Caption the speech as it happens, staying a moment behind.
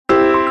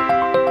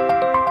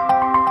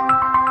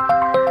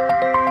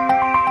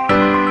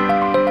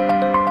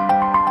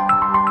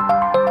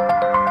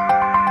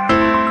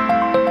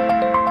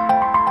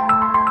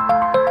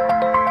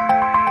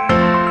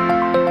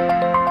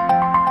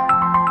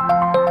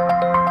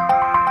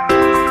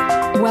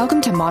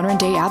Welcome to Modern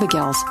Day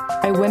Abigails,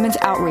 a women's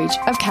outreach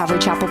of Calvary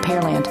Chapel,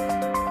 Pearland.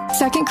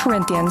 2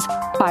 Corinthians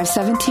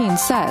 5:17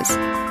 says,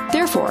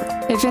 "Therefore,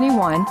 if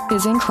anyone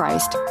is in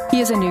Christ, he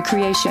is a new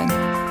creation.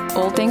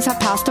 Old things have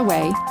passed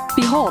away.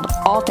 Behold,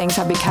 all things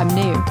have become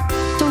new."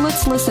 So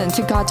let's listen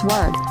to God's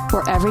Word,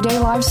 where everyday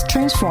lives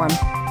transform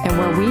and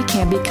where we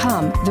can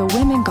become the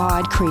women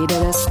God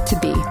created us to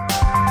be.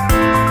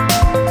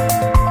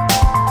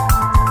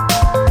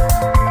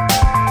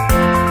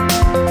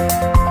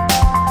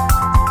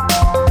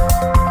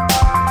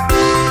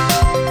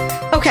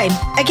 Okay,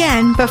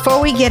 again,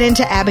 before we get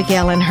into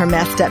Abigail and her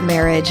messed up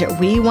marriage,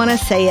 we want to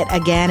say it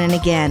again and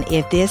again.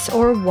 If this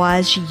or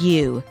was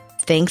you,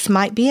 things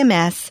might be a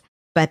mess,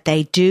 but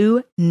they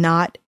do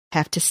not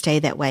have to stay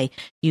that way.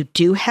 You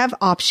do have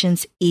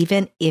options,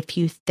 even if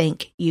you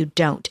think you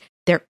don't.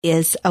 There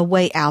is a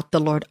way out. The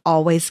Lord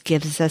always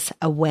gives us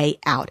a way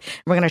out.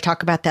 We're going to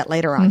talk about that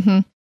later on. Mm-hmm.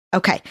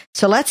 Okay,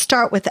 so let's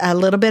start with a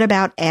little bit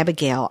about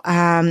Abigail.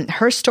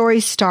 Her story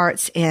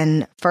starts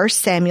in 1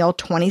 Samuel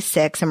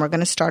 26, and we're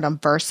going to start on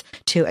verse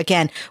 2.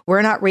 Again,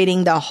 we're not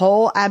reading the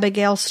whole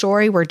Abigail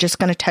story. We're just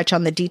going to touch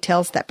on the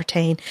details that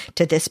pertain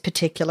to this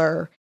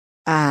particular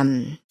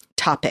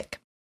topic.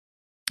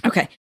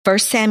 Okay, 1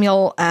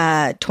 Samuel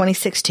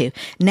 26:2.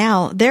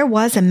 Now, there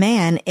was a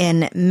man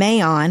in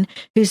Maon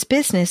whose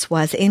business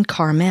was in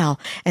Carmel,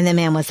 and the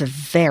man was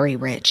very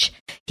rich.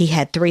 He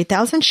had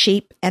 3,000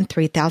 sheep and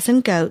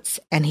 3,000 goats,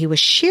 and he was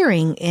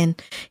shearing in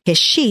his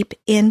sheep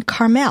in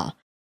Carmel.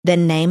 The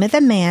name of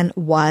the man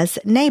was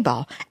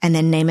Nabal, and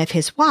the name of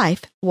his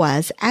wife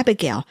was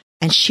Abigail,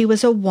 and she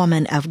was a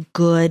woman of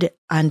good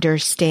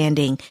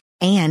understanding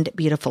and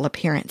beautiful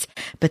appearance.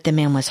 But the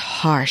man was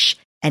harsh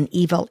and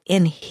evil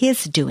in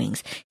his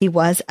doings. He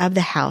was of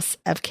the house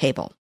of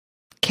Caleb.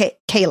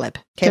 Caleb.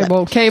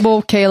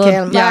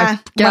 Yeah,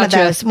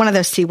 gotcha. one of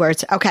those C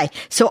words. Okay,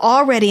 so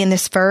already in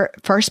this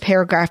first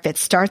paragraph, it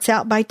starts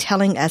out by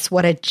telling us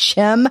what a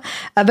gem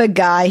of a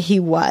guy he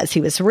was. He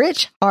was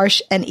rich,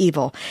 harsh, and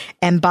evil.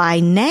 And by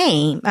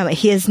name,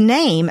 his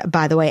name,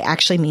 by the way,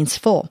 actually means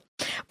full.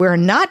 We're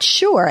not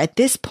sure at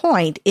this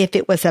point if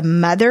it was a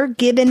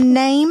mother-given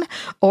name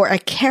or a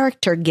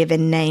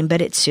character-given name,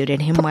 but it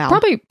suited him well.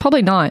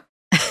 Probably not.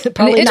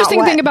 Probably the interesting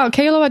not thing about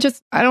Caleb,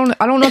 I don't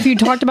know if you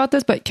talked about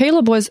this, but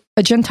Caleb was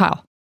a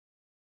Gentile.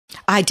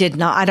 I did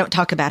not. I don't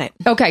talk about it.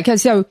 Okay,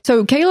 because so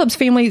Caleb's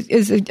family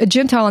is a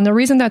Gentile, and the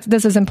reason that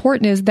this is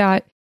important is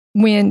that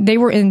when they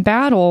were in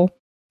battle,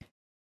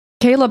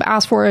 Caleb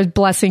asked for a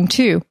blessing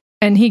too,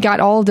 and he got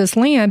all of this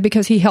land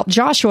because he helped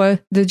Joshua,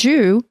 the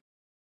Jew,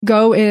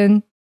 go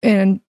in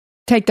and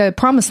take the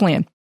promised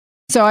land.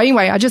 So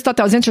anyway, I just thought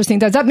that was interesting.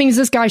 That means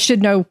this guy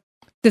should know.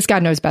 This guy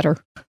knows better.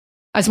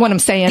 That's what I'm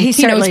saying. He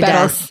knows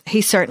better. Does.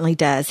 He certainly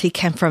does. He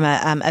came from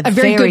a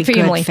very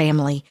good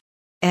family.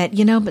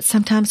 And, but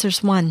sometimes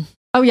there's one.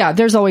 Oh, yeah.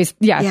 There's always,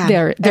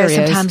 there is.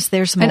 Sometimes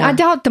there's more. And I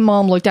doubt the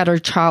mom looked at her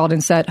child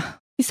and said,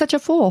 he's such a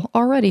fool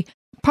already.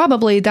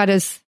 Probably that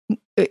is,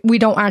 we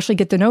don't actually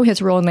get to know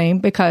his real name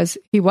because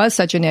he was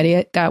such an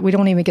idiot that we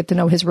don't even get to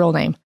know his real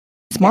name.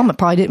 His mama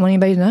probably didn't want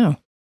anybody to know.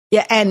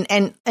 Yeah, and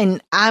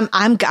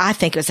I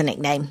think it was a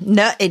nickname.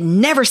 No, it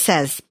never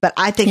says, but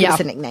I think it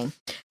was a nickname.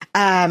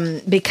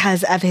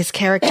 Because of his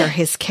character.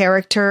 His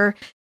character,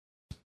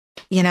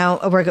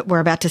 we're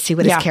about to see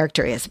what his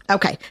character is.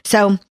 Okay,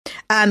 so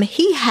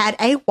he had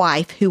a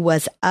wife who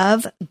was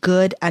of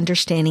good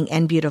understanding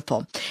and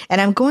beautiful.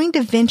 And I'm going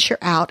to venture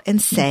out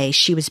and say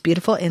she was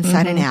beautiful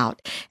inside and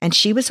out. And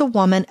she was a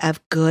woman of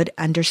good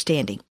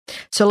understanding.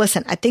 So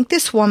listen, I think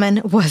this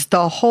woman was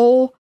the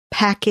whole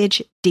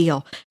package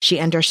deal. She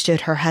understood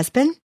her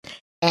husband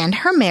and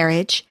her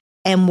marriage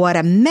and what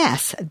a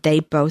mess they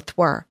both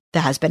were,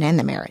 the husband and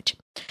the marriage.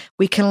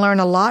 We can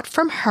learn a lot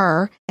from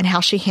her and how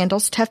she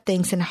handles tough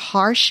things in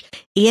harsh,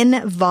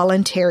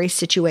 involuntary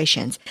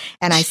situations.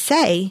 And I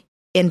say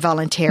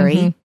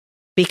involuntary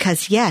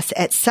because, yes,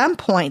 at some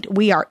point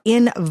we are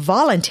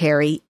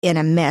involuntary in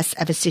a mess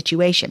of a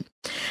situation.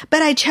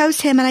 But I chose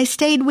him and I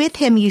stayed with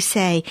him, you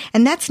say,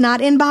 and that's not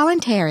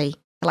involuntary.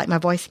 I like my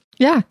voice.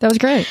 Yeah, that was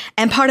great.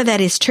 And part of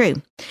that is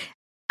true.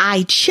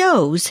 I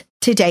chose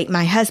to date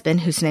my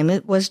husband, whose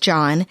name was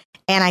John,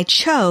 and I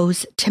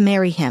chose to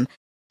marry him.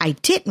 I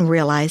didn't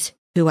realize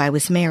who I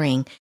was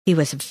marrying. He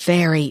was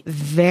very,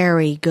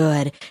 very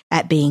good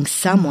at being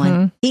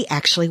someone he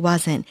actually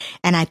wasn't.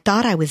 And I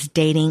thought I was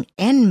dating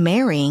and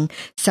marrying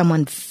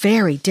someone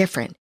very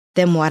different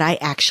than what I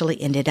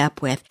actually ended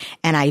up with.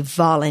 And I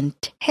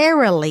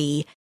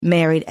voluntarily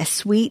married a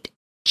sweet,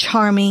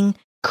 charming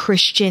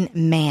Christian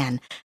man.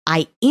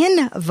 I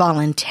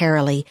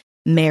involuntarily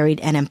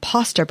married an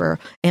imposter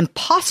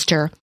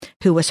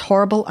who was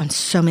horrible on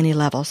so many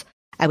levels.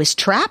 I was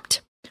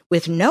trapped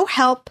with no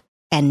help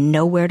and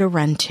nowhere to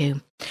run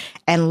to.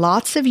 And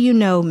lots of you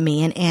know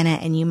me and Anna,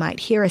 and you might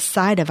hear a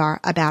side of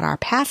about our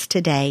past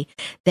today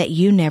that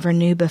you never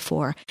knew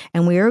before.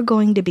 And we are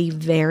going to be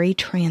very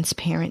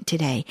transparent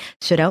today.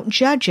 So don't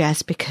judge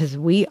us, because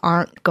we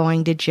aren't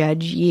going to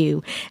judge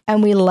you.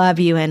 And we love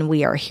you, and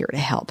we are here to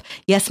help.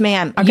 Yes,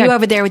 ma'am. Okay. You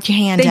over there with your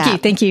hand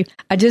up. Thank you.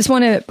 I just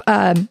want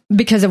to,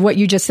 because of what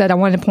you just said, I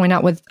wanted to point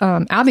out with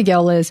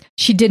Abigail is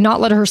she did not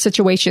let her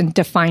situation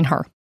define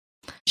her.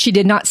 She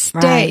did not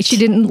stay. Right. She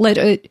didn't let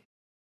it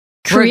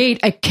create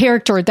a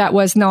character that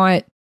was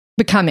not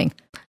becoming,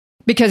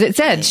 because it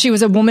said she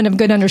was a woman of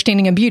good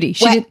understanding and beauty.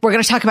 We're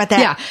going to talk about that.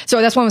 Yeah.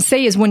 So that's what I'm going to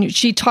say is when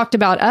she talked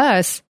about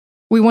us,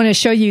 we want to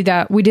show you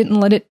that we didn't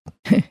let it,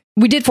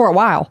 we did for a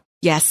while.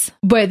 Yes.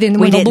 But then we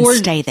when the didn't Lord,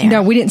 stay there.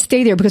 No, we didn't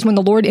stay there, because when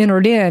the Lord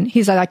entered in,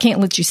 he's like, I can't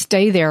let you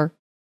stay there.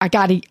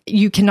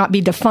 You cannot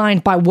be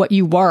defined by what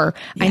you were.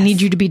 Yes. I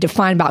need you to be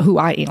defined by who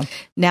I am.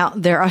 Now,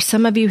 there are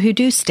some of you who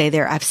do stay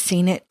there. I've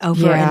seen it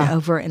over and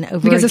over and over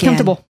because again. It's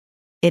comfortable.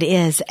 It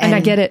is. And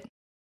I get it.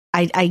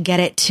 I get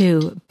it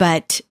too.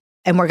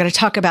 And we're going to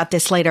talk about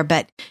this later,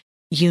 but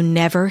you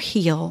never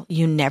heal,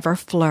 you never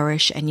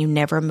flourish, and you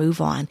never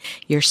move on.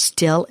 You're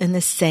still in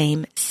the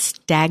same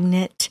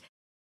stagnant,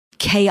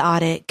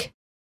 chaotic,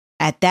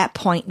 at that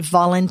point,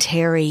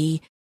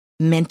 voluntary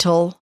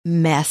mental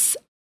mess.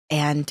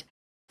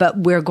 But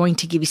we're going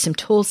to give you some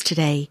tools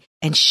today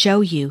and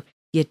show you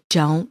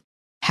don't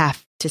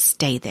have to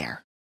stay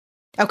there.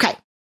 Okay.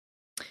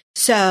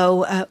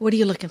 So, what are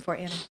you looking for,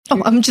 Anna?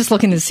 Oh, I'm just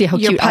looking to see how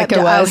cute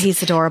Iko was. Oh,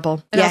 he's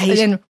adorable.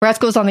 And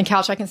Rascal's on the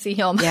couch. I can see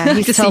him. Yeah,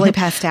 he's totally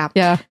passed out.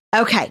 Yeah.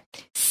 Okay.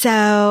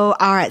 So,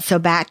 all right. So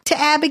back to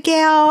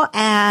Abigail,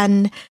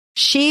 and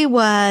she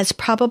was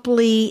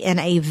probably in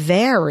a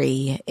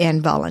very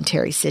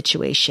involuntary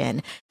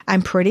situation.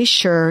 I'm pretty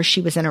sure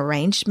she was in an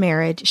arranged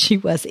marriage. She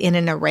was in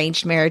an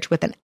arranged marriage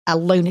with a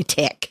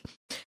lunatic.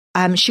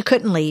 She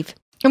couldn't leave.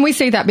 And we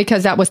say that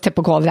because that was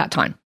typical of that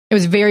time. It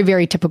was very,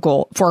 very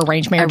typical for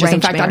arranged marriages. In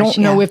fact, I don't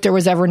know if there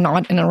was ever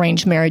not an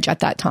arranged marriage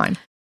at that time.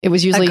 It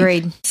was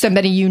usually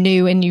somebody you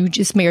knew and you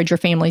just married your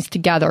families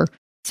together.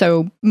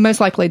 So most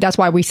likely that's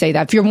why we say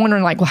that. If you're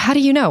wondering like, well, how do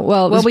you know?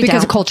 Well, it was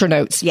because of culture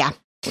notes. Yeah.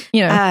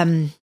 You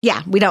know.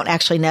 Yeah, we don't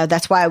actually know.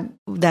 That's why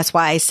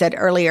I said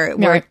earlier,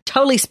 we're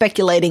totally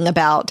speculating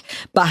about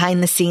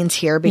behind the scenes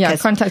here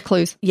because context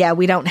clues. Yeah,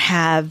 we don't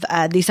have,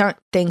 these aren't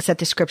things that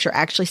the scripture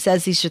actually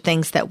says. These are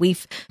things that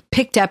we've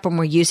picked up and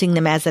we're using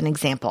them as an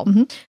example.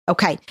 Mm-hmm.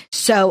 Okay.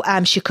 So,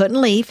 she couldn't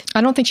leave.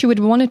 I don't think she would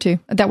have wanted to.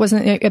 That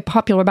wasn't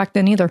popular back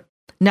then either.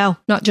 No,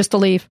 not just to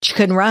leave. She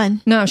couldn't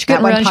run. No, she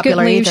couldn't run. She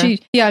couldn't leave.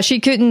 She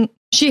couldn't,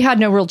 she had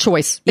no real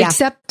choice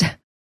except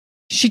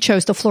she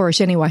chose to flourish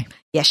anyway.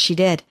 Yes, she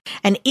did.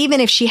 And even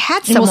if she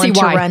had someone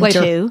to run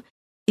to,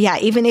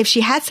 even if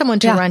she had someone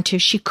to run to,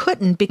 she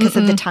couldn't because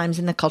of the times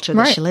and the culture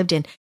that she lived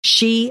in.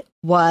 She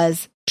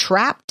was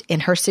trapped in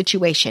her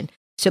situation.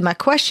 So my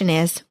question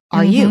is,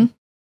 are you?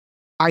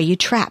 Are you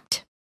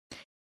trapped?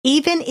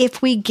 Even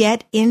if we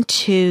get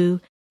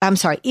even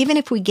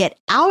if we get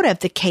out of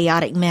the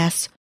chaotic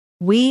mess,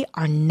 we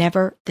are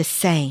never the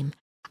same.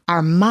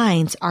 Our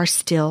minds are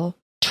still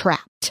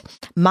trapped.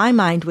 My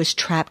mind was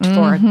trapped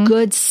for a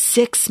good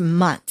 6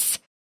 months.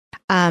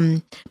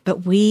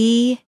 But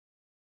when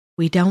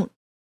we're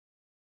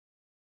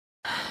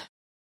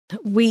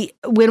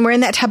in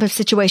that type of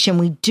situation,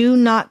 we do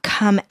not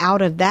come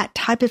out of that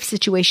type of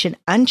situation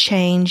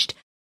unchanged,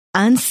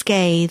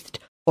 unscathed,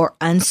 or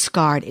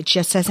unscarred. It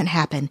just doesn't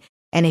happen.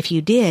 And if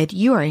you did,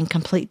 you are in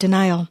complete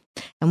denial.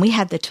 And we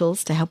have the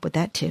tools to help with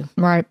that too.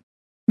 Right.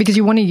 Because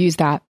you want to use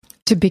that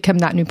to become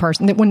that new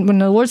person. When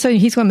the Lord said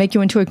he's going to make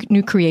you into a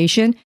new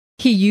creation,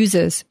 he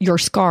uses your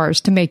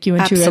scars to make you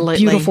into a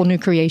beautiful new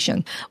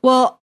creation.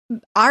 Well,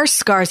 our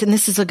scars, and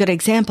this is a good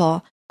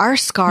example, our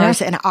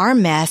scars and our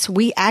mess,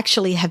 we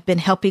actually have been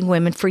helping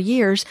women for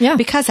years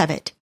because of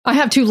it. I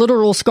have 2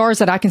 literal scars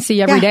that I can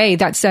see every day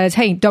that says,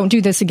 hey, don't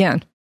do this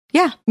again.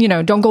 Yeah.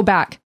 Don't go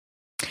back.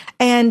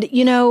 And,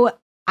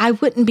 I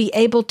wouldn't be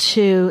able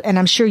to, and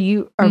I'm sure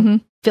you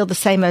feel the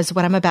same as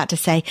what I'm about to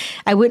say.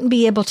 I wouldn't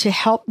be able to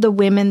help the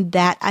women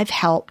that I've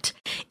helped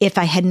if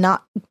I had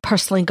not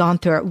personally gone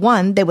through it.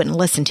 1, they wouldn't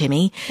listen to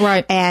me.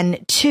 Right.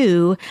 And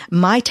 2,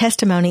 my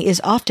testimony is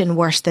often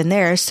worse than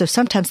theirs. So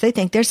sometimes they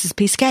think theirs is a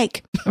piece of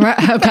cake.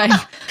 Right. Okay.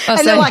 And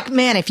they're like,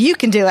 man, if you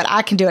can do it,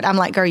 I can do it. I'm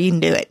like, girl, you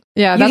can do it.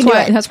 Yeah.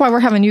 That's why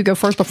we're having you go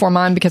first before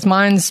mine, because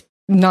mine's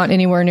not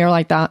anywhere near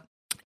like that.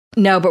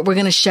 No, but we're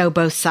going to show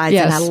both sides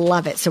and I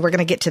love it. So we're going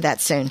to get to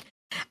that soon.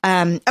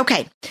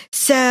 Okay.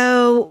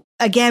 So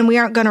again, we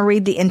aren't going to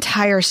read the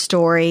entire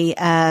story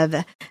of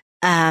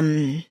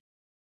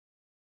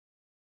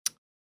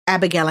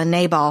Abigail and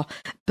Nabal,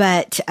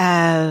 but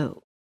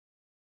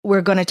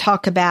we're going to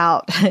talk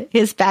about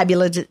his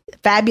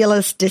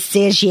fabulous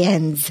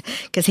decisions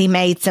because he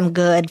made some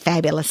good,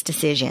 fabulous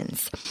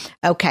decisions.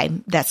 Okay.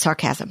 That's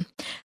sarcasm.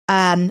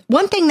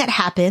 One thing that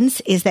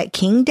happens is that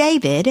King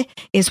David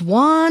is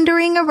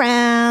wandering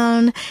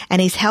around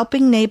and he's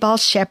helping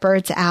Nabal's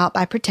shepherds out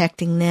by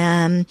protecting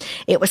them.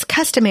 It was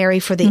customary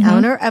for the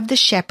owner of the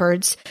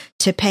shepherds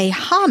to pay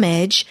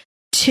homage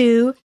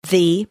to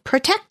the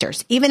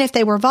protectors, even if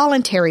they were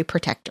voluntary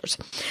protectors.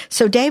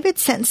 So David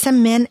sent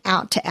some men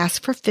out to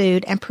ask for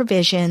food and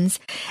provisions,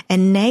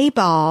 and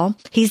Nabal,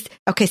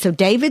 so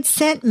David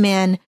sent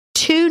men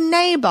to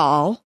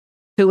Nabal,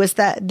 who was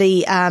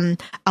the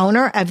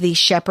owner of these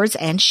shepherds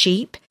and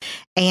sheep,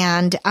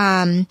 and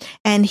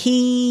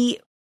he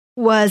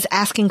was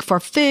asking for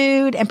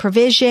food and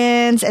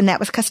provisions, and that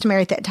was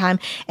customary at that time.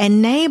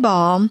 And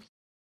Nabal,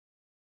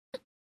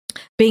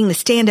 being the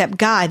stand-up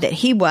guy that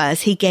he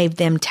was, he gave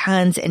them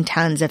tons and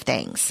tons of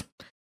things.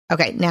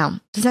 Okay, now,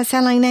 does that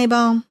sound like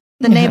Nabal?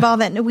 The Nabal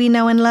that we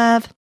know and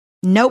love?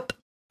 Nope.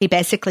 He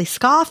basically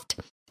scoffed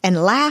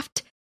and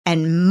laughed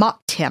and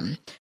mocked him,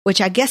 which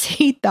I guess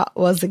he thought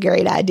was a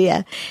great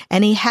idea.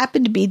 And he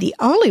happened to be the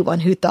only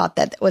one who thought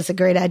that was a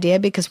great idea,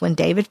 because when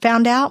David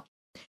found out,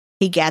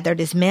 he gathered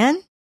his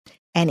men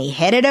and he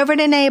headed over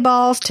to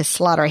Nabal's to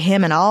slaughter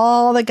him and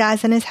all the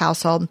guys in his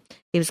household.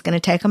 He was going to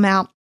take them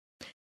out.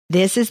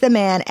 This is the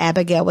man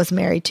Abigail was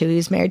married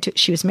to.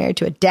 She was married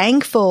to a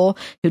dang fool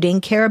who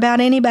didn't care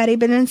about anybody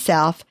but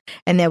himself,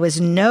 and there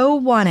was no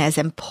one as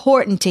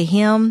important to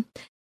him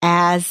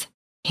as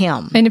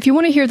him. And if you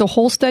want to hear the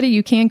whole study,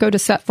 you can go to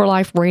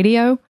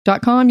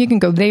setforliferadio.com. You can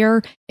go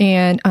there,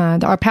 and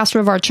our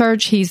pastor of our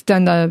church, he's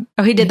done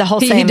he did the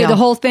whole thing. He did the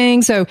whole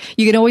thing, so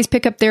you can always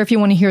pick up there if you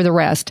want to hear the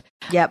rest.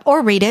 Yep,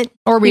 or read it.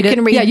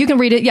 Yeah, you can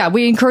read it. Yeah,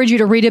 we encourage you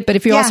to read it, but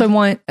if you also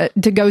want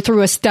to go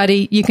through a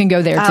study, you can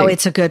go there too. Oh,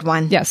 it's a good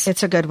one. Yes.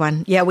 It's a good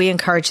one. Yeah, we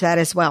encourage that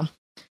as well.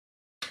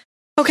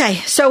 Okay,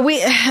 so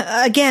we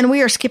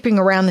are skipping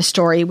around the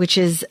story, which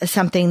is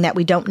something that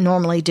we don't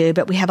normally do,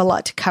 but we have a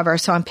lot to cover.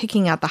 So I'm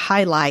picking out the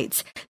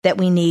highlights that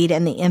we need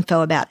and the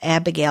info about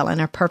Abigail and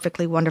her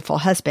perfectly wonderful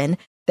husband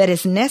that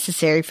is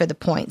necessary for the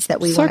points that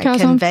we want to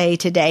convey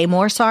today.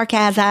 More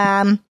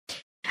sarcasm.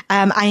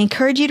 I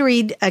encourage you to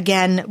read,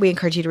 again, we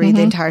encourage you to read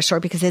the entire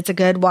story because it's a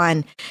good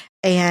one.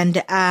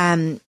 And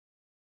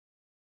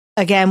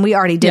again, we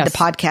already did the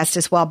podcast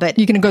as well, but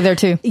you can go there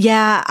too.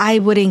 Yeah, I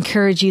would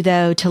encourage you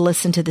though to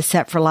listen to the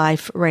Set for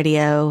Life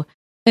radio.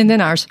 And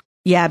then ours.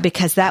 Yeah,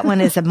 because that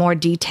one is a more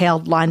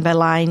detailed line by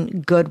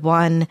line, good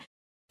one.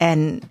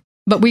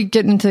 But we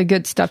get into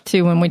good stuff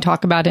too when we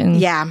talk about it.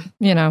 And,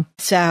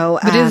 So,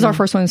 but it is our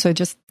first one, so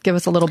just give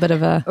us a little bit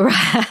of a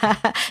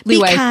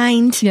leeway. Be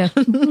kind. Yeah,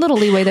 a little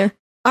leeway there.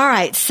 All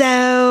right,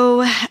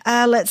 so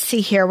let's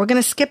see here. We're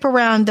going to skip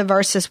around the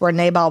verses where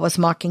Nabal was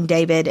mocking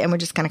David, and we're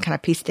just going to kind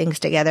of piece things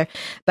together.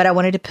 But I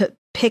wanted to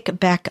pick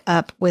back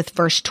up with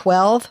verse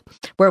 12,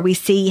 where we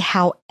see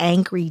how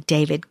angry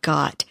David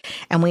got.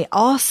 And we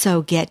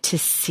also get to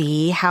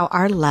see how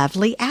our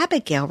lovely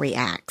Abigail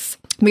reacts.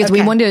 Because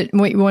we want to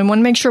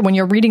make sure when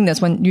you're reading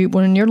this, when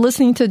you're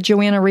listening to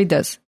Joanna read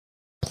this,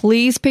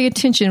 please pay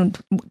attention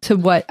to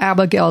what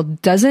Abigail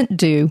doesn't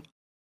do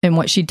and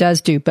what she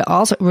does do, but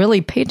also really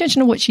pay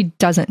attention to what she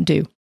doesn't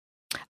do.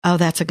 Oh,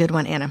 that's a good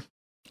one, Anna.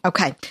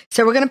 Okay,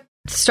 so we're going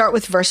to start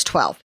with verse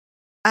 12.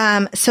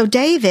 So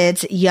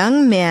David's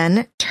young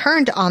men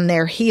turned on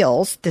their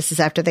heels. This is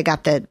after they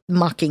got the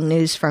mocking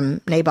news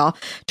from Nabal.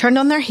 Turned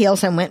on their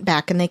heels and went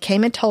back, and they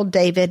came and told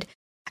David.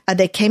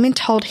 They came and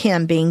told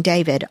him, being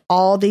David,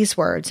 all these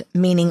words,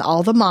 meaning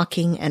all the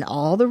mocking and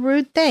all the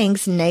rude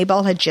things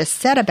Nabal had just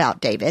said about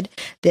David.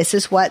 This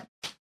is what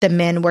the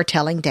men were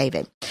telling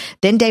David.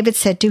 Then David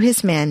said to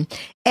his men,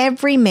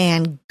 every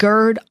man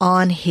gird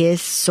on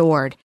his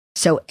sword.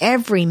 So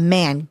every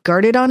man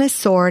girded on his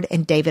sword,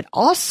 and David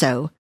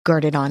also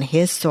girded on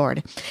his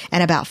sword.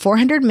 And about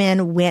 400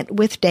 men went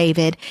with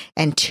David,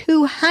 and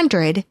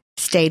 200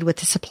 stayed with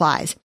the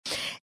supplies.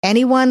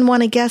 Anyone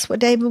want to guess what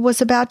David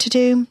was about to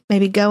do?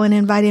 Maybe go and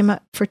invite him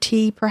up for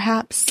tea,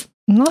 perhaps?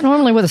 Not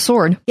normally with a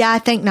sword. Yeah, I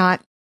think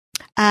not.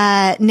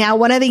 Now,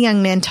 one of the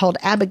young men told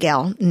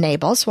Abigail,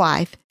 Nabal's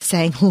wife,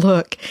 saying,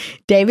 look,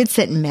 David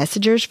sent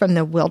messengers from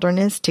the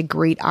wilderness to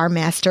greet our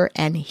master,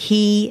 and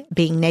he,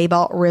 being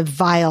Nabal,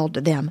 reviled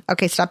them.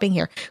 Okay, stopping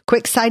here.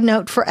 Quick side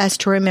note for us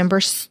to remember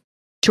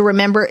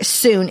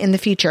soon in the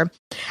future.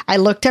 I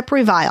looked up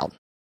reviled.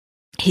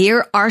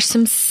 Here are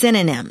some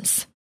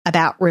synonyms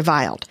about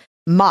reviled.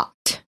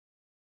 Mocked,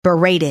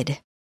 berated,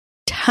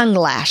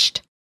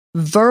 tongue-lashed,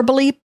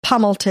 verbally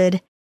pummeled,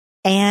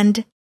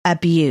 and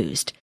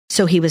abused.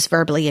 So he was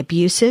verbally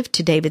abusive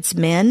to David's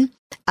men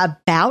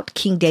about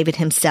King David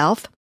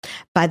himself.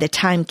 By this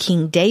time,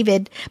 King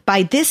David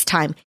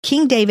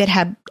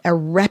had a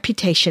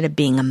reputation of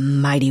being a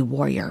mighty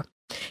warrior.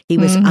 He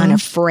was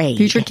unafraid.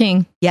 Future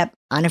king. Yep,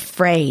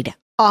 unafraid.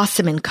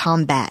 Awesome in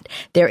combat.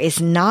 This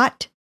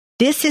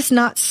is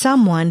not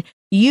someone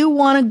you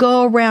want to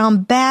go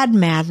around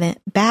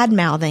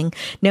bad-mouthing,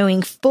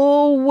 knowing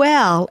full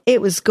well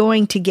it was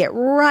going to get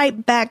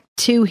right back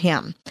to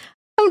him.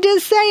 I'm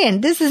just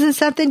saying, this isn't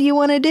something you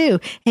want to do.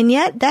 And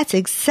yet, that's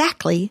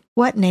exactly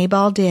what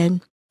Nabal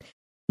did.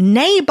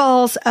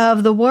 Nabals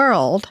of the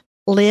world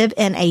live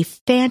in a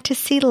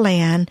fantasy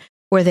land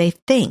where they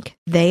think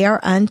they are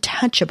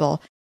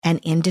untouchable and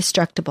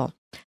indestructible.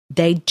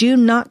 They do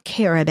not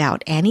care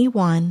about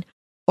anyone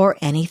or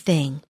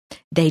anything.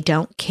 They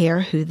don't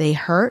care who they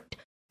hurt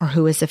or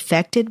who is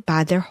affected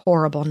by their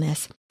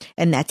horribleness.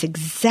 And that's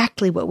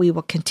exactly what we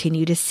will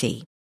continue to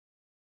see.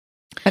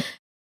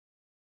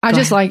 I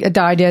just like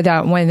the idea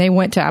that when they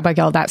went to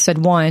Abigail, that said,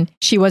 one,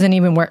 she wasn't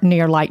even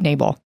near like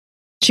Nabal.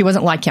 She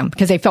wasn't like him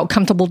because they felt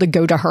comfortable to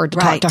go to her, to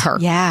talk to her.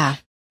 Yeah.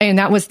 And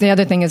that was the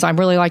other thing is I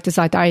really like this.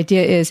 The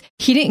idea is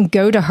he didn't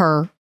go to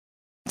her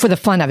for the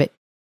fun of it.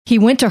 He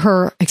went to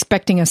her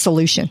expecting a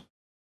solution.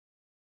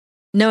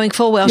 Knowing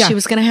full well she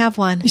was going to have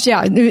one.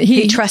 Yeah.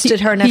 He trusted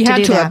her enough to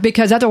do that.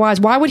 Because otherwise,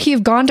 why would he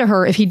have gone to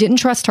her if he didn't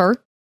trust her?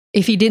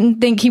 If he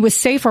didn't think he was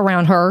safe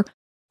around her?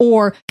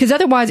 Or because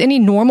otherwise any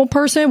normal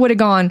person would have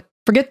gone,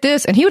 forget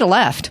this, and he would have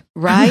left.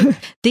 Right?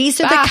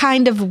 These are the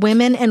kind of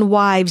women and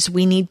wives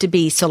we need to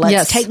be. So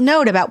let's take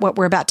note about what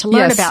we're about to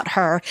learn about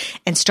her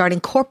and start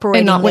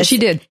incorporating. And not what she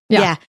did.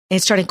 Yeah.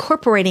 And start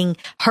incorporating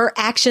her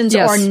actions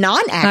or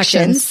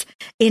non-actions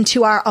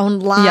into our own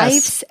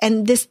lives. Yes.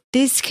 And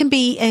this can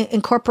be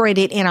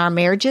incorporated in our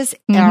marriages,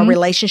 in our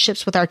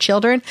relationships with our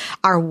children,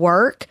 our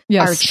work,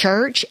 our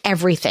church,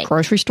 everything.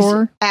 Grocery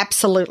store.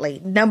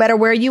 Absolutely. No matter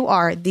where you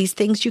are, these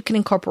things you can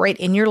incorporate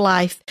in your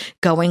life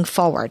going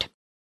forward.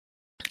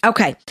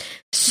 Okay,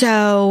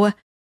 so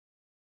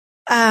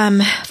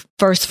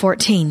verse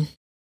 14.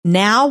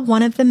 Now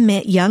one of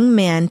the young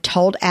men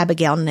told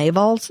Abigail,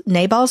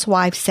 Nabal's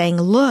wife, saying,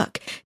 look,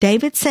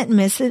 David sent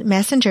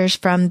messengers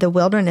from the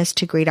wilderness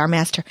to greet our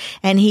master,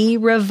 and he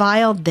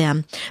reviled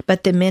them.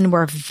 But the men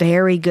were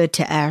very good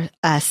to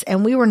us,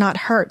 and we were not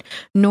hurt,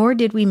 nor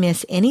did we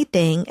miss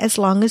anything as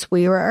long as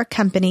we were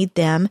accompanied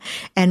them,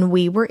 and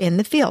we were in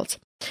the fields.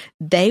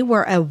 They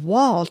were a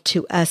wall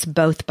to us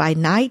both by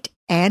night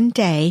and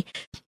day.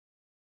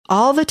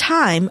 All the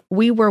time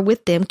we were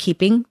with them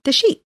keeping the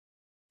sheep.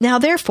 Now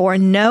therefore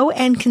know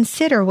and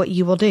consider what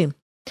you will do.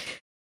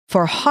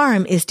 For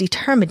harm is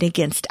determined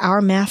against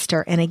our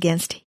master and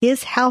against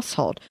his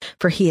household,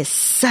 for he is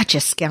such a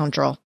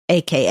scoundrel,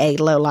 aka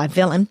low-life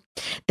villain,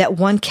 that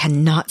one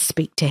cannot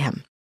speak to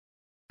him.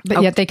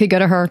 But yet they could go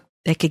to her.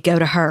 They could go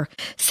to her.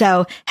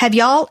 So have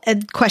y'all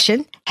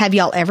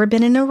ever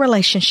been in a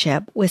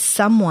relationship with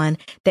someone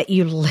that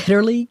you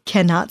literally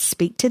cannot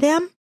speak to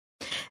them?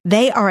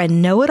 They are a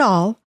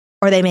know-it-all,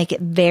 or they make it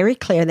very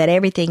clear that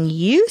everything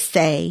you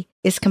say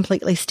is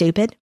completely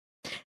stupid.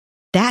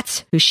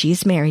 That's who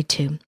she's married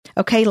to.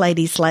 Okay,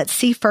 ladies, let's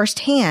see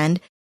firsthand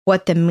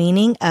what the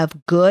meaning of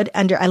we're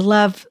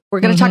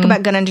going to talk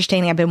about good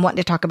understanding. I've been wanting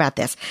to talk about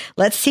this.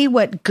 Let's see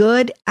what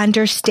good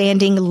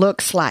understanding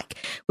looks like.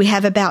 We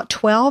have about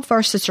 12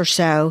 verses or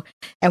so,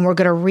 and we're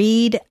going to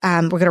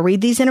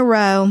read these in a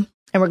row.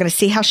 And we're going to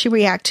see how she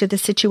reacts to the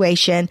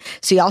situation.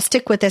 So y'all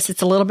stick with us.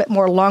 It's a little bit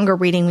more longer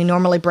reading. We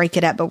normally break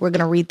it up, but we're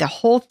going to read the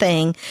whole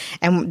thing,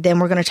 and then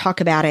we're going to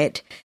talk about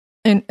it.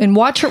 And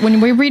watch her,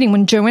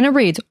 when Joanna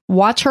reads,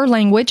 watch her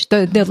language,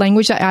 the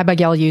language that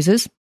Abigail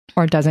uses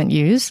or doesn't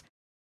use.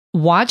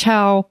 Watch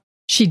how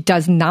she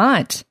does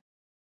not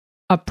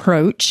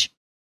approach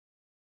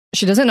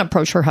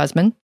her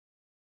husband.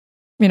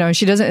 You know,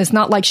 it's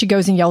not like she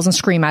goes and yells and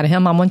screams at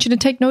him. I want you to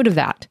take note of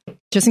that.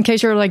 Just in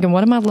case you're like,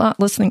 what am I not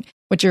listening?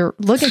 What you're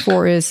looking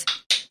for is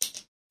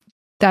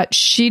that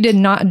she did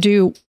not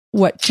do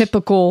what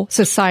typical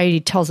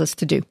society tells us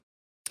to do.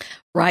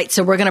 Right.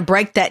 So we're going to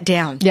break that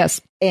down. Yes.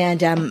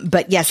 And,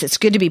 but yes, it's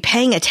good to be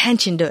paying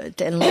attention to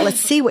it. And let's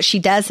see what she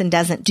does and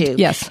doesn't do.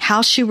 Yes.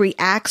 How she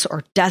reacts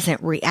or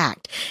doesn't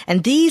react.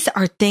 And these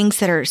are things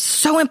that are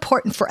so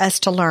important for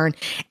us to learn.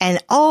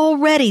 And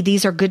already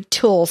these are good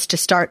tools to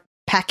start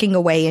packing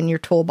away in your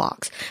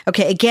toolbox.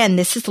 Okay. Again,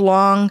 this is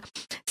long.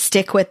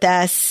 Stick with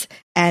us.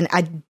 And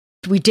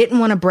we didn't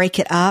want to break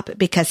it up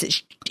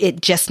because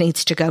it just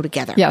needs to go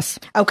together. Yes.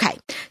 Okay.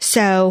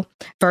 So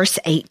verse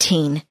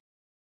 18.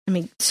 Let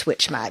me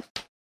switch my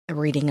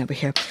reading over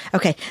here.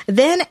 Okay.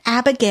 Then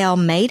Abigail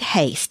made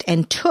haste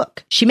and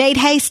took. She made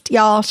haste,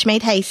 y'all. She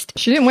made haste.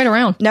 She didn't wait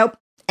around. Nope.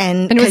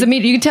 And it was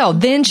immediate. You can tell.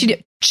 Then she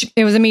did.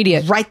 It was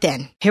immediate. Right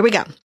then. Here we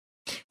go.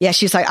 Yeah.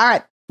 She's like, all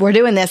right, we're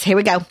doing this. Here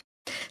we go.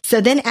 So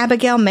then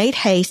Abigail made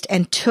haste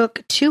and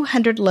took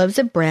 200 loaves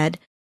of bread,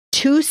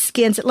 2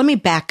 skins. Let me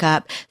back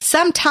up.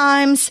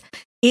 Sometimes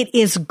it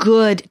is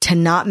good to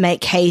not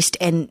make haste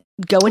and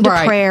go into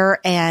prayer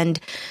and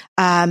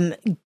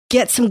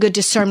get some good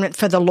discernment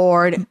for the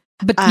Lord.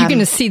 But you're going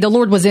to see the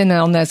Lord was in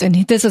on this, and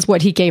this is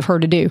what he gave her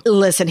to do.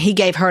 Listen, he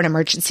gave her an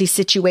emergency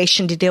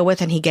situation to deal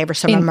with, and he gave her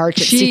some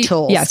emergency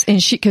tools. Yes,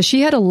 and because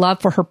she had a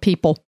love for her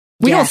people.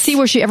 We don't see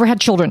where she ever had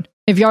children.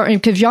 If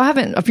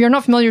you're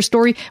not familiar with the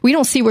story, we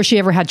don't see where she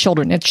ever had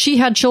children. If she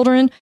had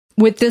children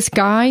with this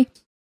guy,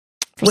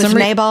 with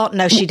Nabal,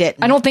 no, she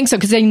didn't. I don't think so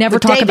because they never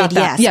talk about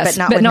that. Yes,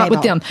 but not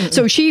with them. Mm-mm.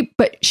 So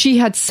she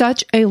had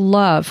such a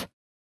love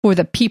for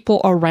the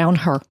people around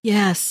her.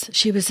 Yes,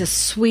 she was a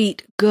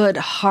sweet,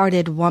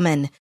 good-hearted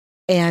woman,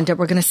 and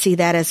we're going to see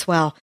that as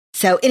well.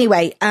 So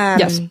anyway,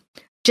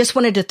 just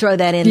wanted to throw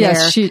that in there.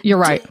 Yes, you're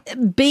right.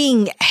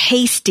 Being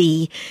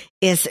hasty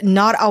is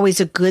not always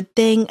a good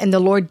thing, and the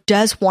Lord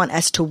does want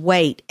us to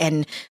wait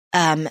and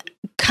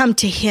come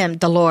to Him,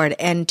 the Lord,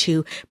 and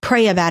to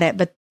pray about it.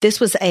 But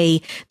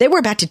they were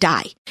about to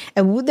die.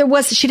 And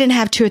she didn't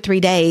have 2 or 3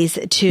 days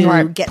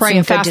to get pray some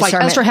and good fast. Like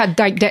discernment. Esther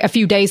had a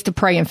few days to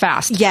pray and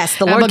fast. Yes,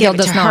 the Lord Abigail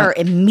gave it to her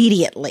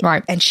immediately.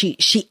 Right. And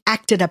she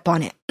acted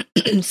upon it.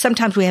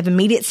 Sometimes we have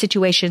immediate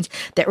situations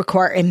that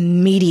require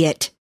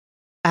immediate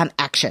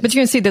action. But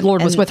you can see the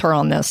Lord was with her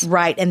on this.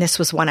 Right, and this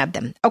was one of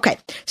them. Okay,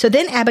 so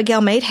then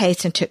Abigail made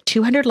haste and took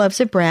 200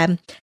 loaves of bread,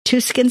 2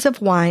 skins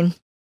of wine,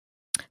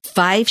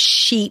 5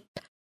 sheep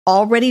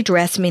already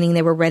dressed, meaning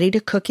they were ready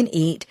to cook and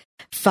eat,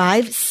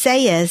 5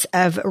 seahs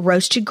of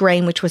roasted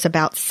grain, which was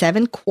about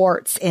 7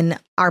 quarts in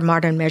our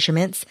modern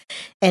measurements,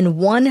 and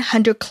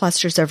 100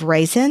 clusters of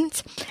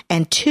raisins,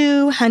 and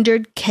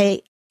 200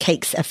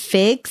 cakes of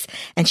figs,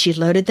 and she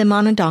loaded them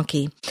on a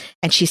donkey.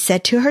 And she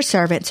said to her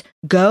servants,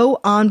 "Go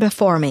on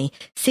before me.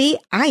 See,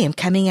 I am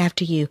coming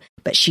after you."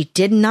 But she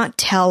did not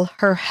tell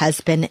her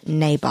husband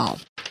Nabal.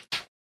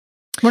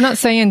 We're not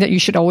saying that you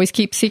should always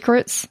keep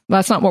secrets.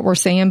 That's not what we're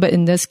saying. But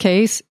in this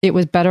case, it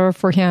was better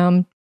for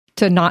him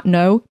to not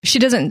know. She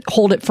doesn't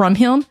hold it from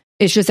him.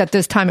 It's just at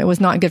this time, it was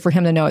not good for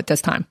him to know at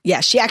this time. Yeah,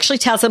 she actually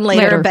tells him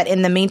later, but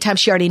in the meantime,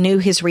 she already knew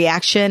his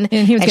reaction.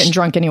 And he was getting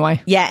drunk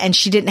anyway. Yeah, and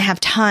she didn't have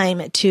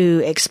time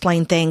to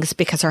explain things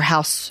because her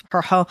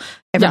home,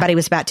 everybody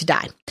was about to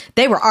die.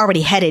 They were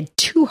already headed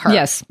to her.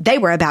 Yes. They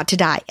were about to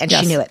die, and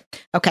she knew it.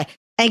 Okay,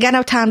 ain't got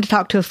no time to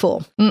talk to a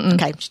fool.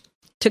 Okay,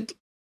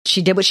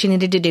 she did what she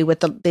needed to do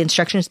with the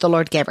instructions the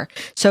Lord gave her.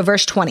 So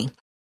verse 20.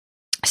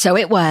 So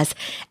it was,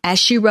 as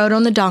she rode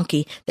on the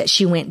donkey, that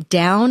she went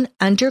down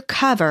under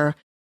cover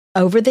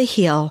over the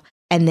hill,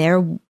 and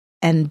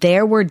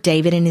there were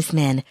David and his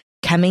men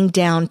coming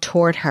down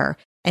toward her,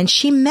 and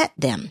she met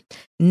them.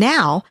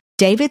 Now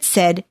David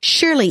said,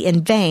 "Surely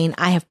in vain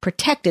I have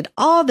protected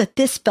all that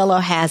this fellow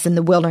has in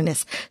the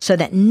wilderness, so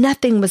that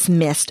nothing was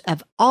missed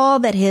of all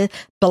that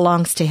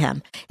belongs to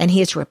him, and he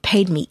has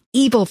repaid me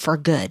evil for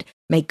good.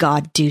 May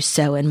God do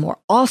so, and more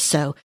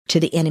also to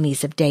the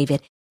enemies of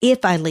David,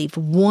 if I leave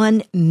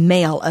one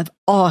male of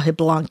all who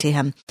belong to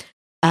him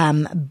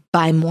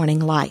by morning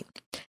light."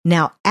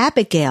 Now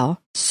Abigail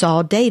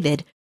saw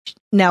David.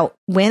 Now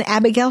when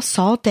Abigail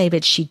saw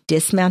David, she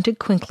dismounted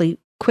quickly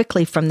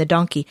from the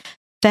donkey,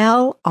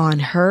 fell on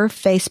her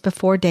face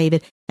before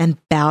David, and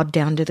bowed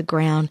down to the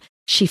ground.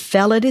 She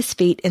fell at his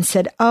feet and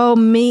said,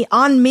 on me,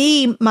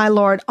 my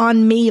Lord,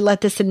 on me let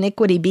this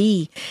iniquity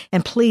be.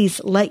 And please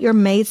let your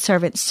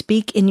maidservant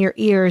speak in your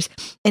ears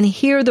and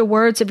hear the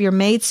words of your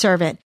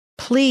maidservant.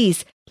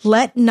 Please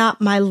let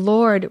not my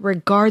Lord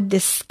regard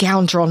this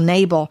scoundrel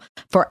Nabal,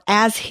 for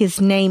as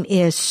his name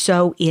is,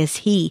 so is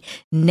he.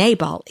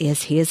 Nabal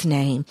is his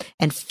name,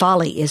 and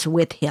folly is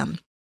with him.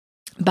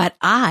 But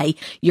I,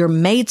 your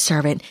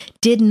maidservant,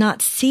 did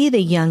not see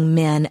the young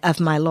men of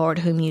my Lord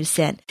whom you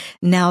sent.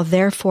 Now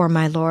therefore,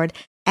 my Lord,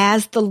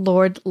 as the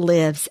Lord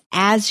lives,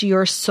 as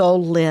your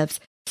soul lives,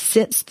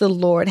 since the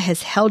Lord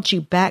has held you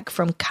back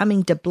from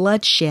coming to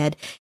bloodshed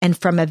and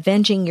from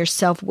avenging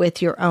yourself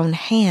with your own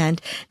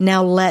hand,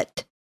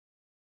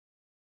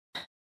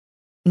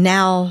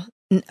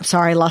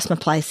 sorry, I lost my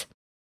place.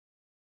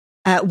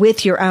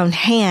 With your own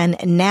hand,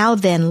 now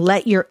then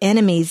let your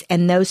enemies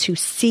and those who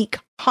seek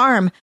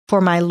harm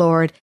for my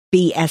Lord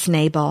be as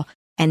Nabal.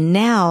 And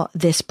now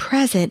this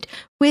present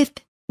which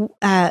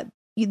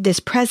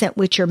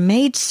your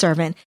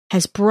maidservant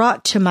has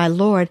brought to my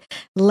Lord,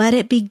 let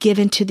it be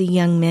given to the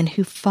young men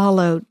who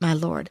followed my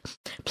Lord.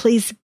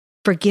 Please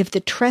forgive the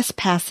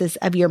trespasses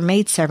of your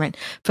maidservant,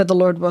 for the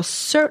Lord will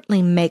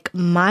certainly make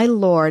my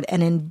Lord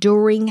an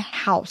enduring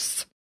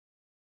house,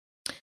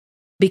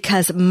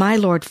 because my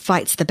Lord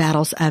fights the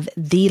battles of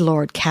the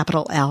Lord,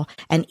 capital L,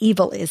 and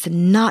evil is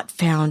not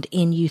found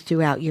in you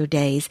throughout your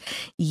days.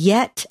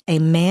 Yet a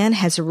man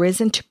has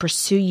risen to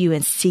pursue you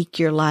and seek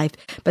your life,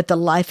 but the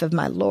life of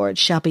my Lord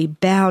shall be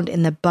bound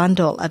in the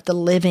bundle of the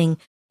living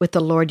with the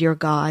Lord your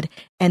God,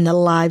 and the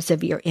lives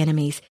of your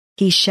enemies.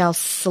 He shall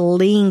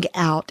sling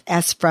out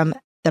as from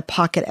the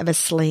pocket of a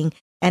sling,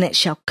 and it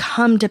shall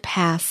come to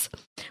pass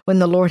when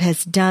the Lord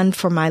has done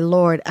for my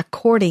Lord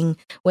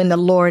when the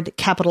Lord,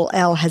 capital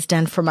L, has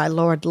done for my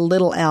Lord,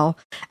 little l,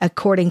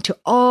 according to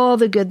all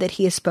the good that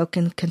he has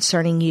spoken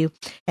concerning you,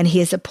 and he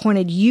has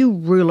appointed you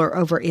ruler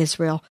over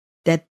Israel,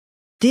 that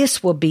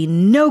this will be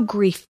no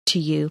grief to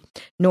you,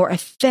 nor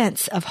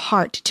offense of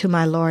heart to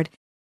my Lord,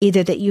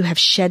 either that you have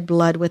shed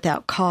blood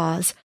without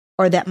cause,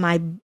 or that my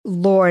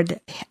Lord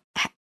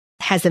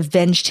has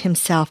avenged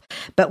himself.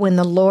 But when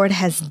the Lord,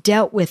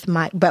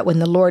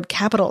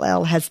 capital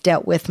L, has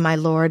dealt with my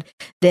Lord,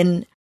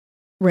 then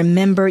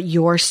remember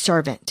your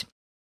servant.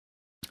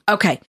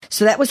 Okay,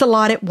 so that was a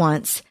lot at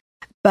once,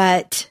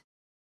 but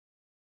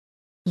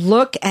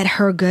look at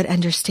her good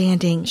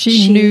understanding.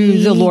 She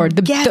knew the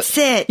Lord. Gets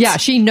it. Yeah,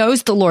 she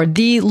knows the Lord,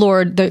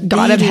 the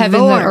God of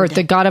heaven and earth,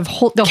 the God of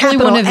the Holy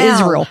One of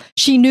Israel.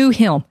 She knew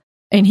him,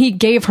 and he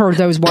gave her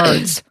those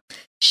words.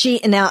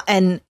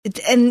 And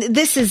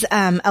this is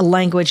a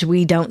language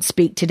we don't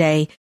speak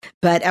today,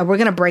 but we're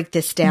going to break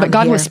this down. But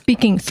God here. was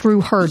speaking through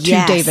her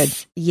to David.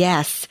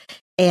 Yes.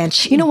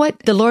 And you know what?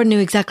 The Lord knew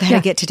exactly how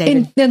to get to David.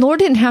 And the Lord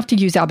didn't have to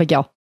use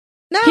Abigail.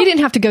 No. He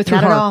didn't have to go through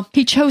Not her. at all.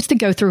 He chose to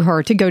go through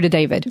her to go to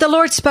David. The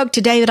Lord spoke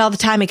to David all the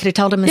time. He could have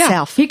told him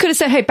himself. He could have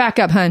said, hey, back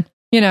up, hun.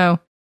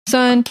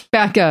 Son,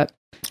 back up.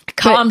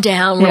 Calm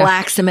down,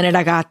 relax a minute.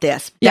 I got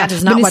this. Yeah, that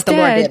is not what the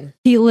Lord did.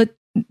 He let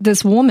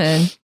this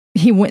woman,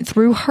 he went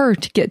through her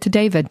to get to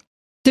David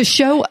to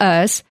show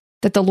us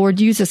that the Lord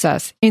uses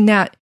us, in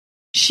that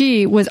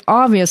she was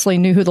obviously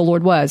knew who the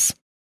Lord was.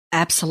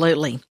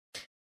 Absolutely.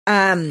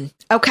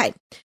 Okay.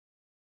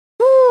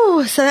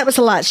 Whew, so that was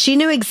a lot. She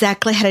knew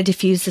exactly how to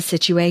diffuse the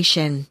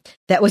situation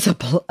that was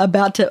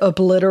about to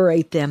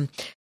obliterate them.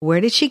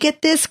 Where did she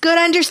get this good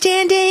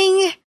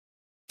understanding?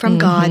 From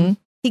God.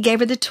 He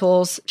gave her the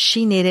tools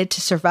she needed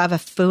to survive a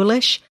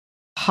foolish,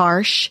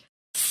 harsh,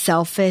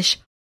 selfish,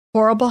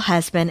 horrible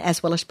husband,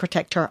 as well as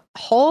protect her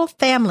whole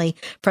family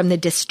from the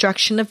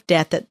destruction of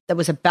death that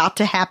was about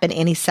to happen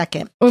any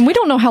second. And we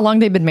don't know how long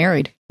they've been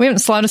married. We haven't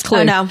the slightest clue.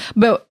 Oh, no.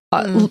 But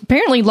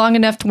apparently long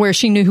enough to where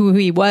she knew who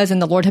he was,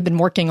 and the Lord had been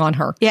working on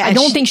her. Yeah, I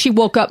don't think she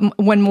woke up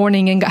one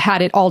morning and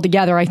had it all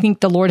together. I think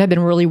the Lord had been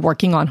really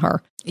working on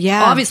her.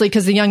 Yeah. Obviously,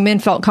 because the young men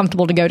felt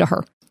comfortable to go to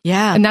her.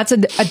 Yeah. And that's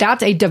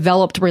a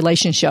developed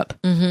relationship.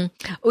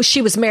 Well,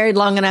 she was married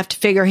long enough to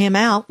figure him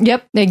out.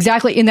 Yep,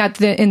 exactly. In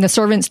the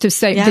servants to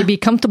say to be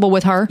comfortable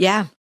with her.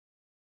 Yeah.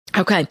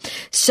 Okay.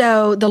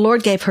 So the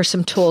Lord gave her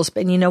some tools,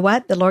 but you know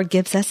what? The Lord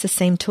gives us the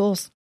same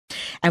tools.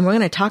 And we're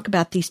going to talk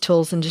about these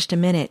tools in just a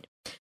minute.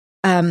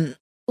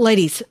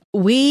 Ladies,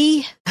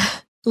 me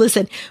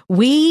and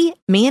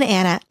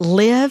Anna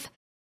live,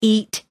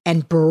 eat,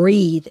 and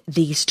breathe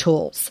these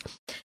tools.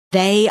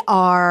 They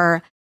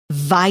are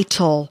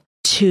vital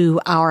to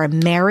our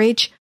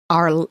marriage,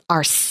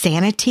 our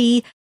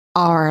sanity,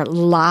 our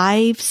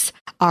lives,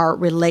 our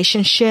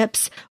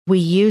relationships. We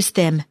use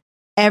them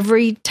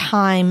every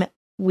time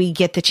we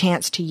get the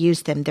chance to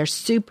use them. They're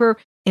super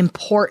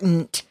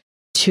important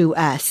to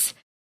us.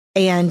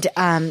 And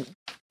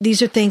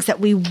these are things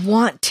that we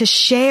want to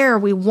share.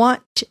 We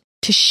want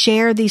to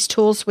share these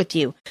tools with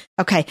you.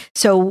 Okay,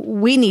 so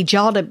we need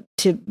y'all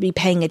to be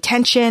paying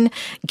attention,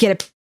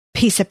 get a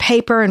piece of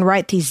paper and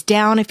write these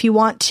down if you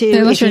want to.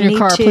 Unless you're in your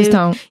car, please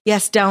don't.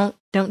 Yes, don't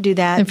do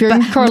that. If you're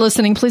in your car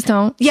listening, please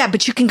don't. Yeah,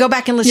 but you can go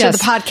back and listen to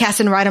the podcast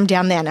and write them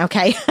down then,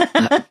 okay?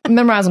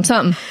 Memorize them,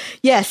 something.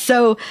 Yes,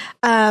 so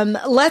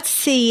let's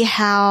see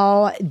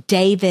how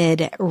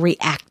David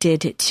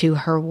reacted to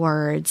her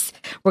words.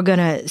 We're going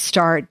to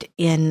start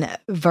in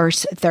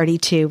verse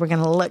 32. We're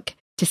going to look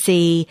to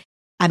see,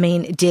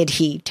 did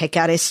he take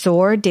out his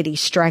sword? Did he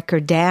strike her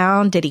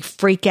down? Did he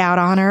freak out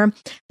on her?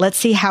 Let's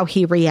see how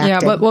he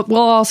reacted. Yeah, but we'll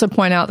also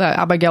point out that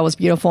Abigail was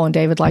beautiful and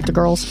David liked the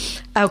girls.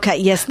 Okay,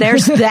 yes,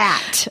 there's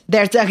that.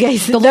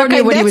 The Lord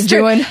knew what he was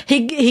doing.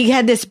 He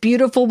had this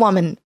beautiful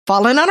woman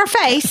falling on her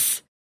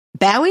face,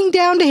 bowing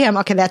down to him.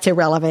 Okay, that's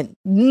irrelevant.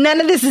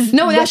 None of this is...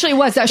 No, it actually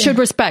was. That showed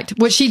respect.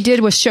 What she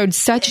did was showed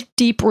such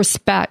deep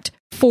respect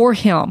for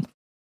him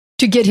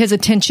to get his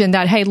attention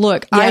that, hey,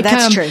 look,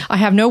 that's true. I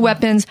have no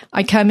weapons.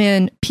 I come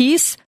in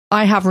peace.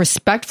 I have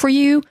respect for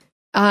you.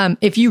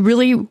 If you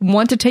really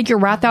want to take your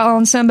wrath out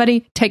on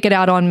somebody, take it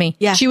out on me.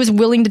 Yeah. She was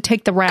willing to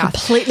take the wrath.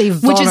 Completely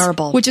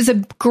vulnerable. Which is a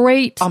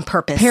great on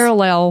purpose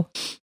parallel,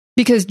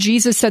 because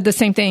Jesus said the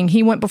same thing.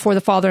 He went before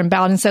the Father and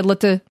bowed and said,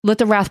 let the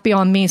wrath be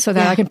on me so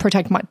that I can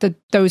protect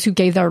those who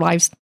gave their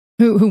lives,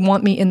 who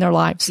want me in their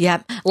lives.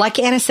 Yeah. Like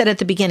Anna said at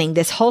the beginning,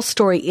 this whole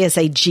story is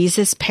a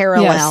Jesus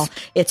parallel. Yes.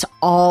 It's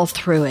all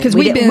through it. Because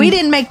we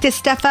didn't make this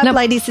stuff up,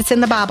 ladies. It's in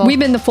the Bible. We've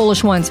been the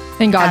foolish ones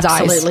in God's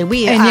eyes.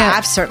 Absolutely.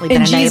 I've certainly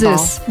been a Nabal. And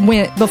Jesus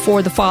went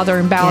before the Father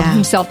and bowed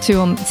himself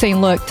to him,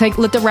 saying, look,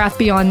 let the wrath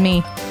be on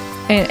me,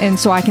 and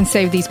so I can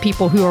save these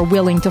people who are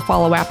willing to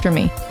follow after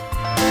me.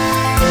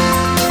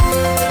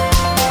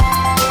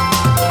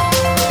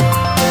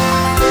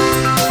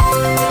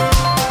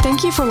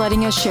 Thank you for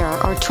letting us share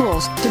our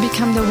tools to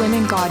become the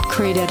women God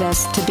created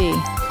us to be.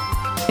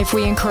 If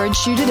we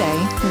encouraged you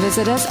today,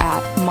 visit us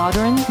at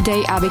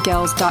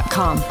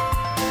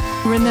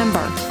moderndayabigails.com.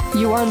 Remember,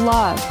 you are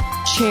loved,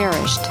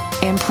 cherished,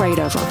 and prayed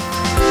over.